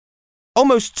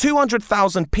Almost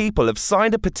 200,000 people have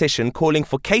signed a petition calling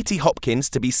for Katie Hopkins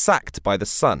to be sacked by The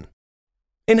Sun.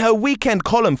 In her weekend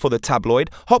column for the tabloid,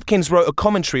 Hopkins wrote a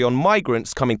commentary on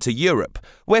migrants coming to Europe,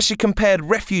 where she compared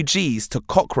refugees to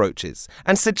cockroaches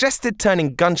and suggested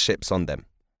turning gunships on them.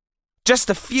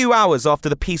 Just a few hours after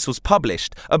the piece was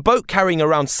published, a boat carrying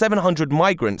around 700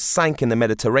 migrants sank in the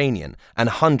Mediterranean and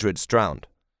hundreds drowned.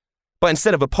 But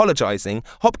instead of apologising,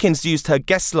 Hopkins used her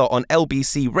guest slot on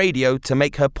LBC Radio to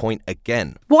make her point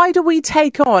again. Why do we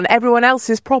take on everyone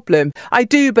else's problem? I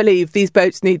do believe these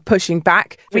boats need pushing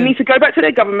back. We need to go back to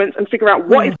their governments and figure out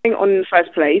what is going on in the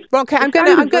first place. Okay, I'm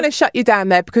going to shut you down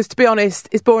there because, to be honest,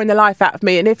 it's boring the life out of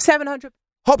me. And if 700...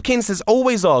 Hopkins has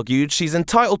always argued she's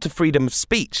entitled to freedom of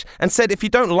speech and said if you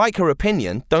don't like her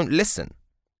opinion, don't listen.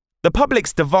 The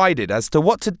public's divided as to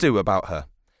what to do about her.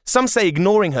 Some say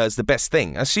ignoring her is the best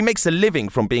thing, as she makes a living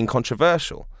from being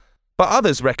controversial. But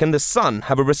others reckon The Sun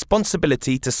have a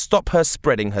responsibility to stop her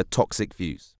spreading her toxic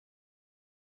views.